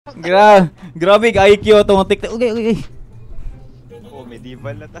Grabe IQ atong TikTok. Okay. Oh,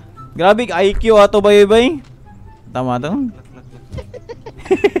 medieval na ta. Grabe IQ ato bay. Tama to.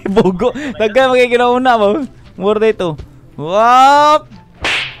 Bogo. Daghan magay ginauna mo. Mura dito. Wap.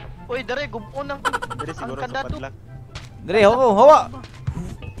 Uy, dere gubon ang Siguro sa kandato. padlak. Dre, hawa.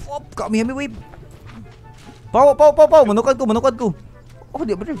 Wap, kami wave. Pau. Manukad ko. Oh,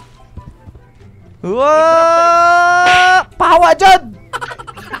 di ba dre? Wah! Pawa dyan!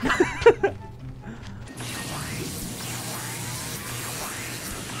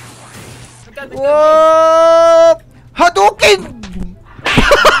 Wah! Hadukin!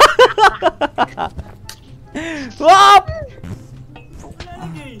 Wap!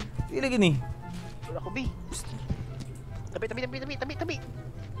 Ini gini. Wala ko bi. Tabi.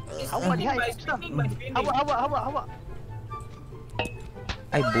 Hawa diha. Hawa.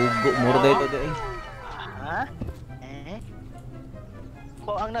 Ay, bugo. Mura dito dito. Ha?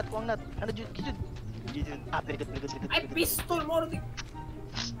 Ko ang nat. Ano jud? Ah, very good. Ay, pistol mo.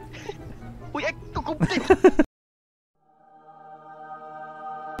 Uy, ay complete.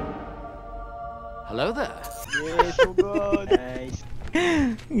 Hello there. Yes, so good. Nice.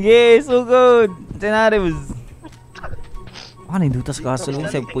 Yes, so good. Tenare was. Ano yung dutas kasal mo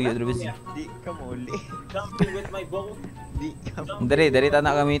sa puyo dre bes. Di ka muli. Jumping with my bow. Di ka Dari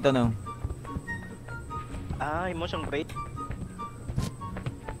tanak kami ito no. Ah, imo siyang bait.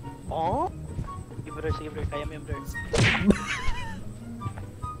 Oh? Sige bro, kaya mo yung bro.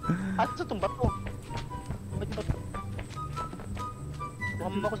 At sa itong bato. Ba't bato? Buka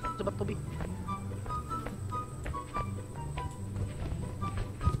mo ako sa bato, bi.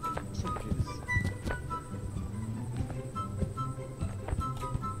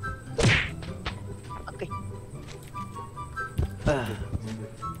 Okay.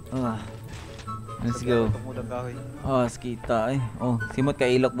 Let's go. Tumudang kahoy. Oh, skita eh. Oh, simot ka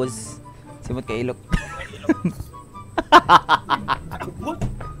ilok, boss. Simot ka ilok.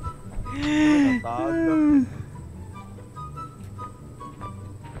 Natagap.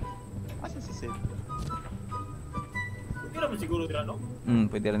 Asa si Sid? Hindi naman siguro dira, no?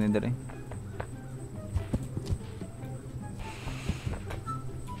 Pwede rin din dere.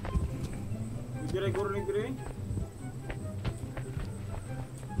 Dire.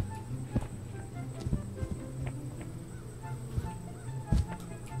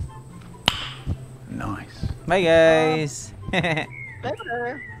 Nice. Bye guys.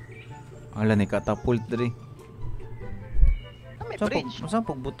 Better. Ala ni katapult dere. May bridge. Saan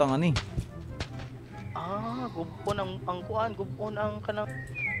pagbutang ani? Ah, gubon ang kuan, gubon ang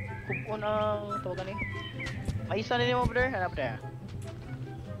tawagan ni. Maisa na mo brother, hanap na.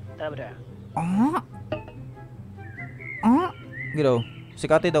 Tara brother. Giraw.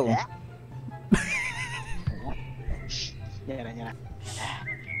 Sikati daw ko. Nyara.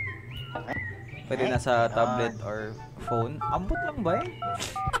 Pwede na sa tablet or phone. Ambot lang ba eh?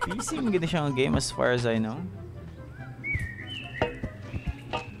 PC mo gina siya ng game as far as I know.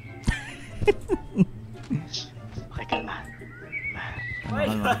 Okay, kalma.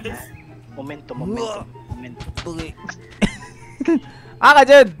 Ay, guys. Momentum. Okay. Ka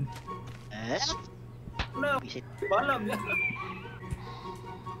dyan! Wala. Visit. Balam yan.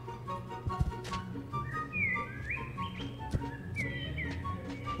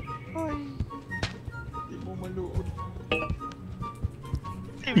 Ay. Di mo maluot.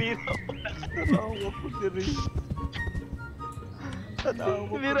 Si Miro. Tanawa ko diri. Si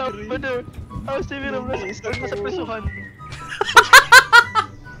Miro, brother. Si Miro, brother. Start mo sa presuhan.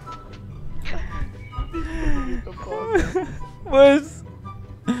 Boss!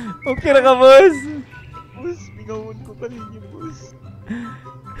 Okay na ka, boss! Boss, bingawon ko kanina, boss.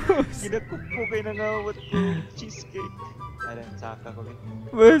 Ginakop ko kay nangawat yung cheesecake. Alam, saka ko.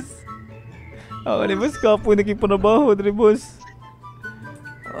 Boss! Ako ni boss, kapo nagipanabaho dali, boss.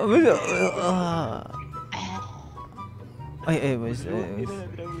 Boss, Ay, boss.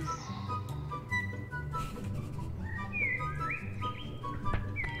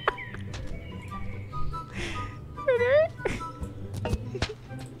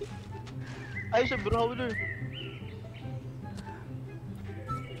 Ay, sa brother.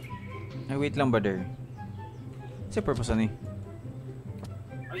 Ay, wait lang, brother. Sa purpose ani?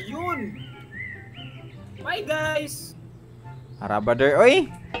 Ayun. Bye, guys. Hara, brother.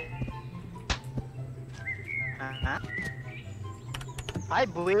 Oy! Ha? Ay,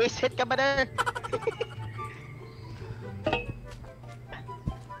 buwisit ka, brother.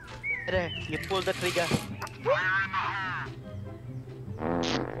 Brother, you pull the trigger.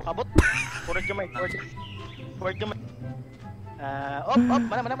 Kabot. Forward gamay.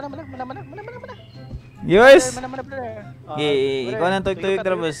 Mana. Yes! Mana brother? Ikaw nang tuyok-tuyok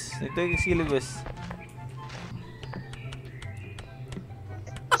dara boss. Tuyok skilled boss.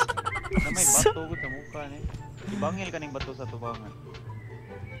 Na may bato ko sa mukha ni. Ibangil ka ning bato sa tubangan.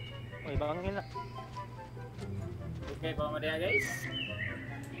 Oy, bangil na. Okay, pa mga guys.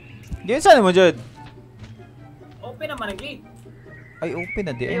 Diyan saan mo Jud? Open naman ang gate. Ay open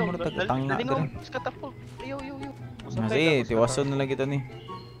na di ay mo tanga dere. Skatapol. Yo. Kasi tiwason na lang kita ni.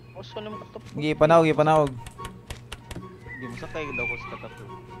 Oso na mo katap. Gi panawag. Hindi mo sakay daw ko sa katapos.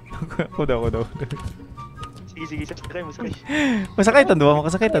 Ako daw. Sige, sakay mo sakay. Masakay tanduwa mo,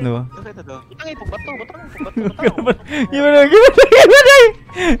 kasakay tanduwa. Sakay ta daw. Itang bato. Gimana?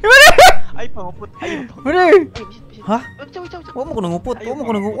 Ay pangupot. Ay Ha? Ciao. Wa mo ko nangupot.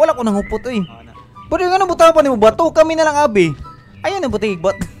 Wala ko nangupot oy. ana. Pero nga buta pa nimo bato, kami na lang abi. Ayun na butig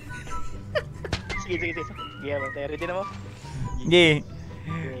bot. Sige. Yeah, ready na mo? Ge.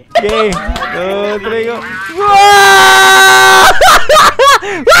 2, 3 go. Wow!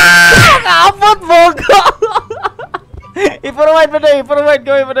 Kapot mo ko. I-provide pa dai. Ay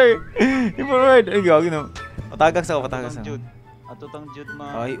gagi no. Patagak sa. Jude. Ato tang Jude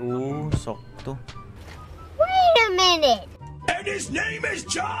ma. Ay, sakto. Wait a minute. And his name is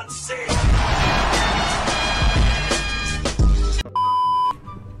John C.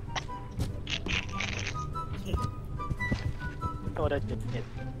 Ora Jud.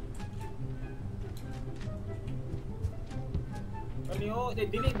 Kani ho,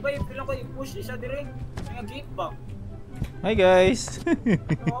 dili ba yung pila ko i-push isa dire? Nga gate ba? Hi guys.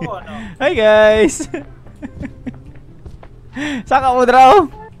 Oo, ano? Hi guys. Saka mo draw.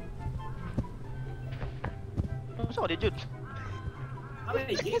 Saan ka Jud? Ano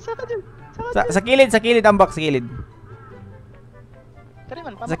yung gate? Saan ka Jud? Sa kilid ambak sa kilid. Tara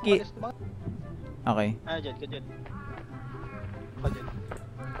man, Zaki. Okay. Jud, ka Jud.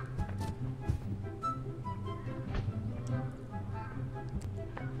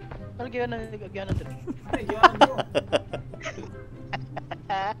 Algyan na dito. Ay, yan mo.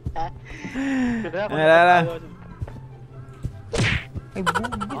 Nalala. Ay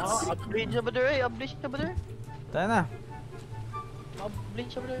bugits. Upgrade siya ba there? Tara na.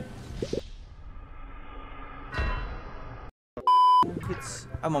 Upgrade siya ba there? Bugits.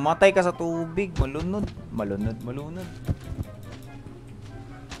 Mamatay ka sa tubig. Malunod.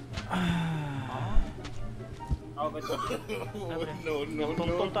 Ako ba ito? No.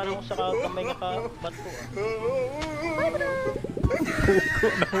 Tungtong tanong sa kamay nga ka bato.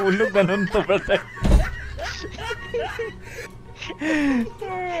 Nahulog na nun to, brother.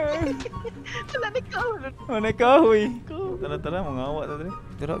 Wala kahoy. Tara, mga awa na dali.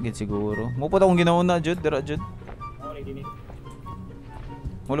 Dira, gid siguro. Mupot akong ginauna, Jud. Dira, Jud. Oo, dinig.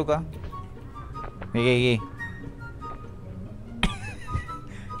 Hulog ka. Ge.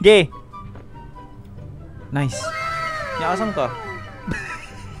 Ge. Nice. Nyakasam ka.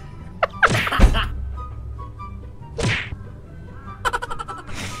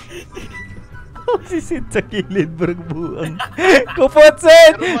 Si Sid sa kilid, beragbuang. Kupot,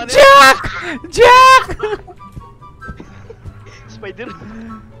 Sid! Jack! Spider.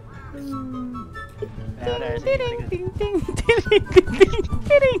 Ting.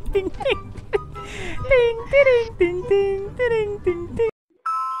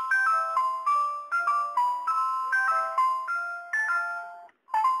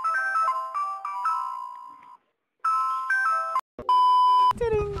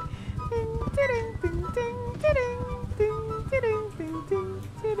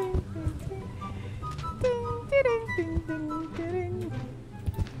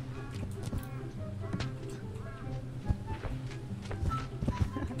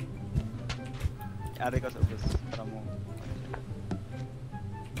 Ari ka sa bus para mo.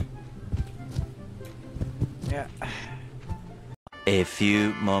 Yeah. A few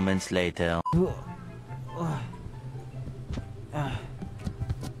moments later.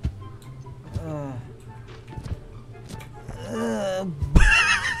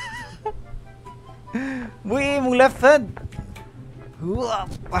 Boy, mong left hand.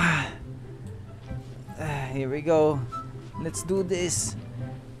 Here we go. Let's do this.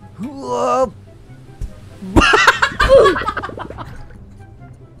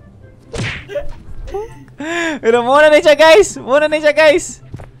 Pero muna na siya guys.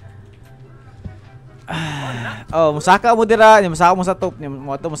 Oh, musaka mo dira, musaka mo sa top,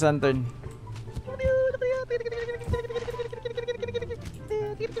 mo to mo sa lantern.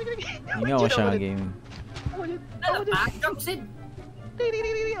 Ingaw siya nga game. Nalapag, Sid.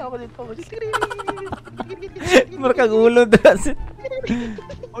 Markag ulo dira.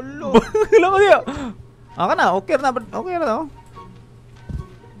 Hello. Wala mo diya. Aka na, okay na.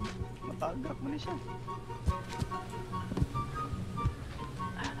 Tagak mo na siya.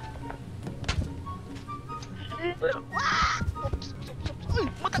 Uy,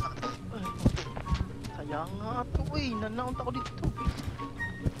 mata ka! Kaya nga ito, uy. Nanaunta ko dito.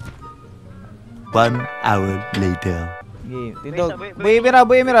 1 hour later. Okay, tindog. Boy, Boy Mira,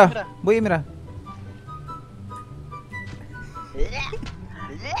 Boy Mira. Boy Mira.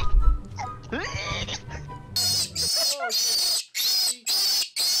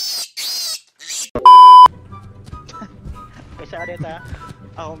 Kaysa ka dito, ha?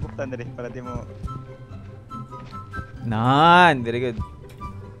 Ako ang buktan na rin para di mo... Nan, very good.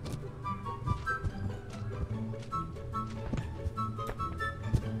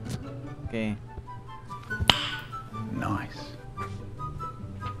 Okay. Nice.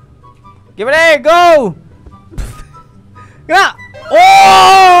 Give it a go! Kena!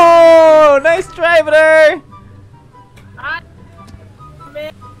 Oh! Nice try, brother!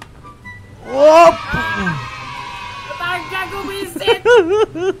 Whoop! Tangga ko visit!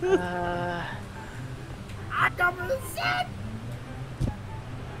 Ako visit!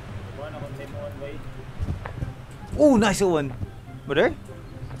 Buwan ako sa mo boy. Oh, nice one. Brother?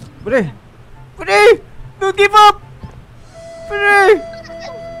 Brother! Brother! Don't give up! Brother!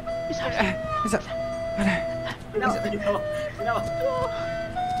 Isa. Brother!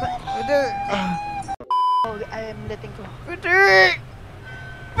 Oh, I am letting go. Brother!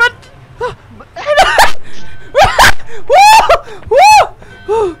 But... Woo! Woo!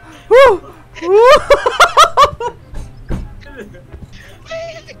 Woo! Woo!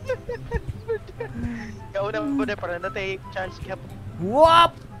 Ikaw na mo na para na-take chance ka.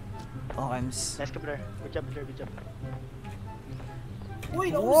 Whoop! Oh, I'm... Nice ka, brother. Good job, brother. Good job.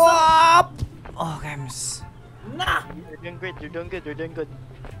 Uy, nausap! Whoop! Oh, I'm... Na! You're doing great. You're doing good. You're doing good.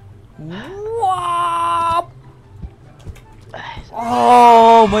 Whoop!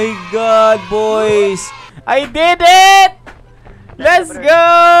 Oh my God, boys! I did it! Let's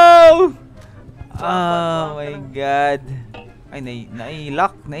go! Oh my God! Ay,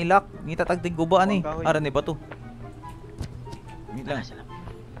 nailak. Ngita tagdig guba ani. Ara ni bato. Wait lang.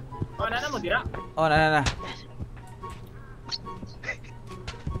 Oh, na mo dira. Oh, na.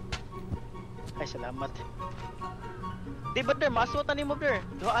 Ay, salamat. Di ba, brother? Masuotan ni mo, brother.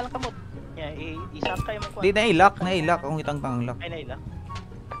 Duha alang kamot. Yeah, isakay mo ko. Di nailak. Akong itang panglak. Ay, nailak.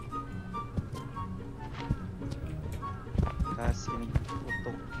 Kasi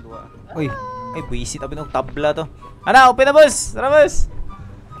utok, dua. Uy, ay buisit abi ng tabla to. Ana, open na boss. Tara boss.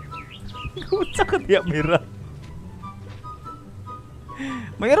 Kutsa ka diya mira.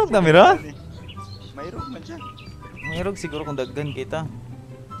 Mayroong na mira? Mayroon man siya. Mayroong siguro kung daggan kita.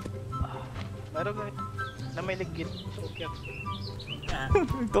 Mayroon na may ligit. Okay.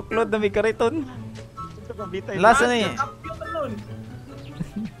 Tuklod na may kariton. Ito pa bitay. Last na eh. Computer nun.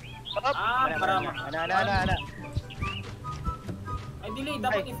 Up! Para Ana. Ay, delay.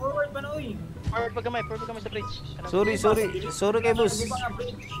 Dapat i-forward pa na, uy. Forward pa gamay sa bridge. Sorry kay boss.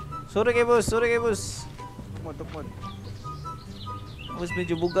 Sorry kay boss. Tukmod. Boss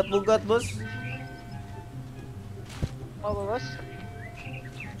medyo bugat, boss. Oh, boss.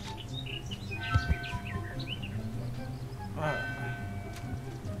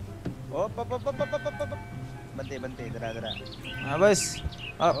 Op. Bante, dara. Ah, boss.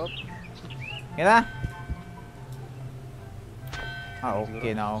 Up. Okay na? Ah,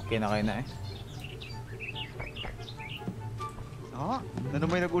 okay na kayo na eh. Ano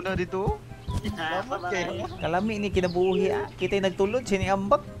may naguna dito? Kalami ni kinabuhi ah. Kita'y nagtulod,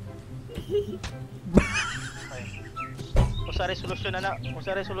 siniambak. Usa resolution na.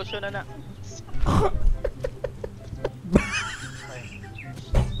 Usa resolution na.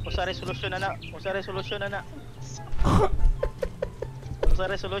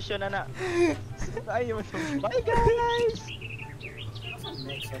 Ay, Bye, guys!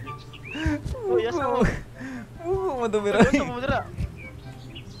 Uy, asa mo? Madumira.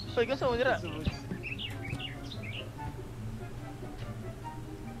 Gasa mo dira.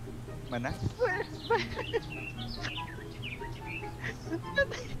 Mana?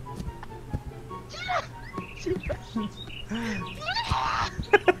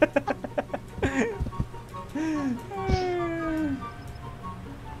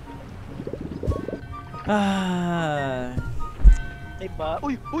 Ah. Ay ba?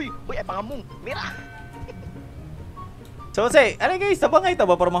 Uy, ay pangamong. Mira. So say, ano guys, tabangay ta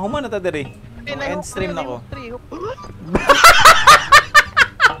ba para mahuman na ta diri? End stream na ko.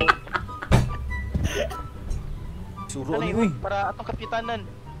 Suro ni uy. Para atong kapitanan.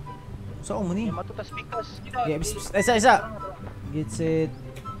 Saan mo ni? Matutas pikas. Yeah, isa. Get set.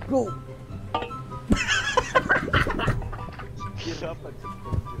 Go.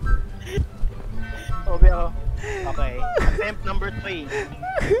 Obi ako. Okay. Attempt number 3.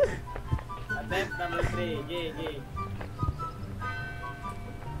 Attempt number 3. Gay.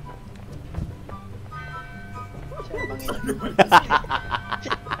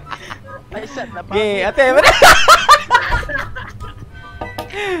 Ay, set na pa. Okay, ate.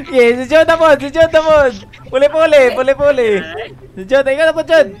 Okay, si Jod na po. Puli. Si Jod, ikaw na po,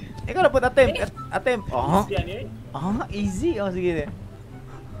 Jod. Ikaw na po, attempt. Oh. Yan eh. Ah, easy. Oh, sige.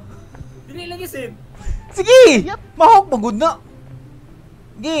 Dili lagi Sid. Sige! Mahok, magod na.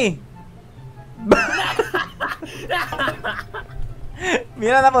 Sige.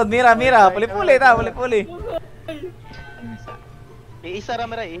 Mira na po, mira. Puli-puli. Iisa ra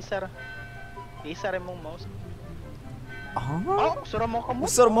mong mouse. Ah, Oh, sura mo kamot.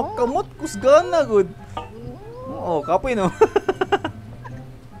 usar mo kamot, kusgana, good. Oo, kapoy, no?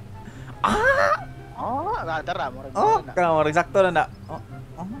 Dara mo. Oh, kamar, eksakto na na.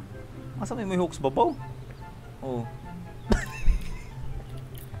 Asa may hooks babaw? Oh.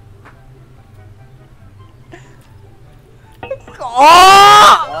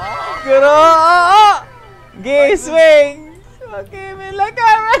 Oh! Guro! Gay swing! Okay, may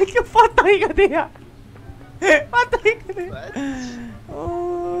lagaran ka. Patay ka diya. Patay ka diya.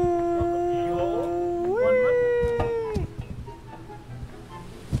 Oh!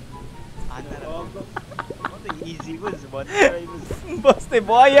 Easy boss. Boss de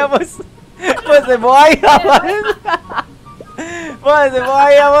boya, boss. Boss de boya, boss. Boss de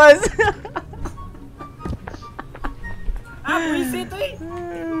boya, boss. Pulis ito eh.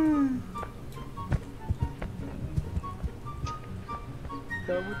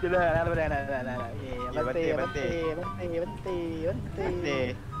 Bante.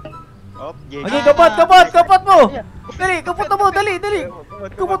 Op, game. Okay, kapat mo. Dali, kapot mo, dali.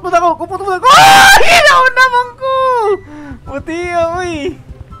 Kapot mo na ako. Ah! Ginaw naman ko. Puti, uy.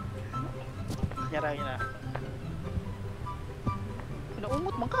 Nyara.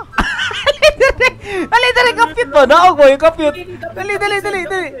 Naumot man ka. Dali, kapit mo. Naog mo, yung kapit. Dali.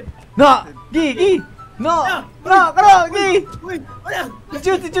 Na, gi. No, karo, gi. Uy, wala.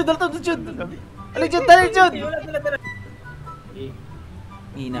 Jud, dali, Jud. Wala.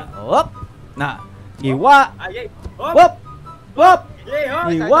 Ina, op. Na, giwa. Ay. Wop. Yay, hop.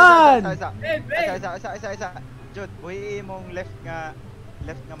 Iwan. Isa. Jod, buhi mong left nga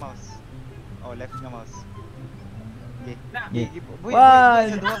mouse. Oh, left nga mouse. Okay. Buhi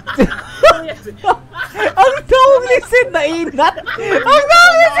One. sa duha. Ang tawag ni Sid na inat.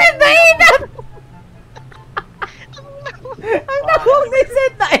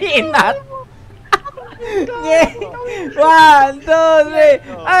 Yeah. 1, 2, 3.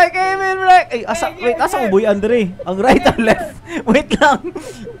 Okay, break. Ay, asa ko boy, Andre? Ang right or left? Wait lang.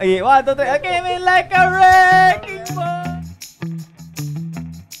 Okay, 1, 2, 3. Okay, like a wrecking ball.